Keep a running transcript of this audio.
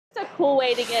cool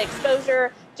way to get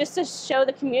exposure, just to show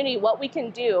the community what we can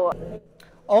do.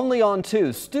 Only on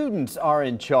 2, students are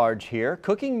in charge here,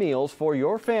 cooking meals for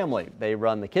your family. They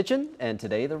run the kitchen, and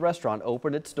today the restaurant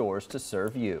opened its doors to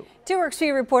serve you. 2 Works For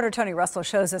You reporter Tony Russell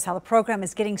shows us how the program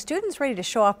is getting students ready to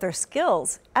show off their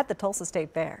skills at the Tulsa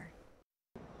State Fair.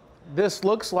 This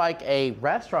looks like a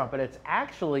restaurant, but it's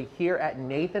actually here at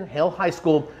Nathan Hale High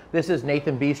School. This is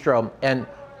Nathan Bistro, and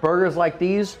burgers like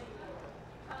these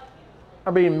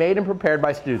are being made and prepared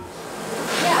by students.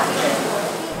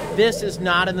 This is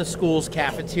not in the school's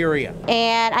cafeteria.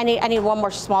 And I need one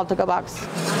more small to-go box.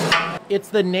 It's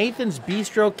the Nathan's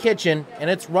Bistro kitchen, and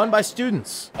it's run by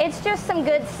students. It's just some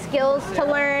good skills to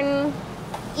learn,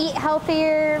 eat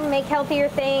healthier, make healthier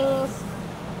things.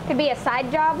 Could be a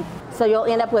side job. So you'll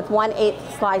end up with 1/8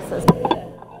 slices.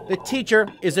 The teacher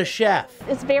is a chef.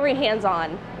 It's very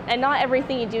hands-on, and not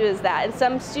everything you do is that. And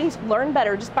some students learn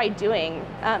better just by doing.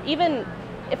 Even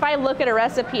if I look at a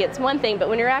recipe, it's one thing, but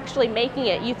when you're actually making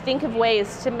it, you think of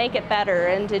ways to make it better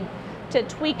and to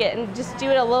tweak it and just do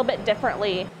it a little bit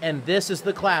differently. And this is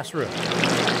the classroom.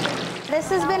 This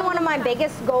has been one of my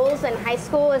biggest goals in high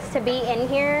school, is to be in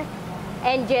here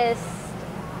and just,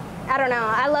 I don't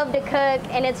know, I love to cook,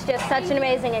 and it's just such an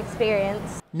amazing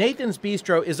experience. Nathan's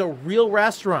Bistro is a real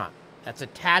restaurant that's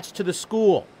attached to the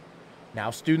school.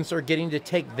 Now students are getting to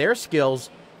take their skills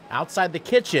outside the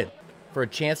kitchen for a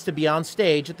chance to be on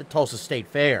stage at the Tulsa State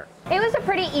Fair. It was a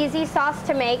pretty easy sauce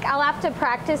to make. I'll have to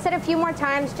practice it a few more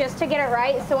times just to get it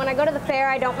right, so when I go to the fair,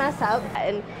 I don't mess up.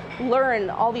 And learn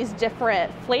all these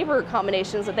different flavor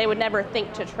combinations that they would never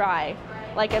think to try.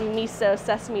 Like a miso,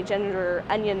 sesame, ginger,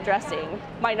 onion dressing.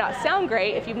 Might not sound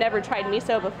great if you've never tried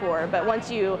miso before, but once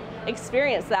you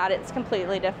experience that, it's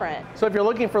completely different. So if you're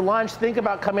looking for lunch, think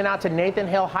about coming out to Nathan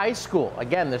Hale High School.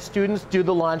 Again, the students do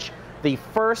the lunch the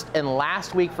first and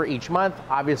last week for each month.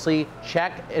 Obviously,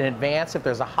 check in advance if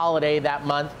there's a holiday that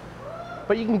month.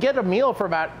 But you can get a meal for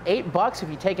about $8 if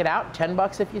you take it out,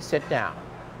 $10 if you sit down.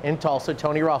 In Tulsa,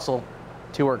 Tony Russell,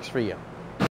 2 Works For You.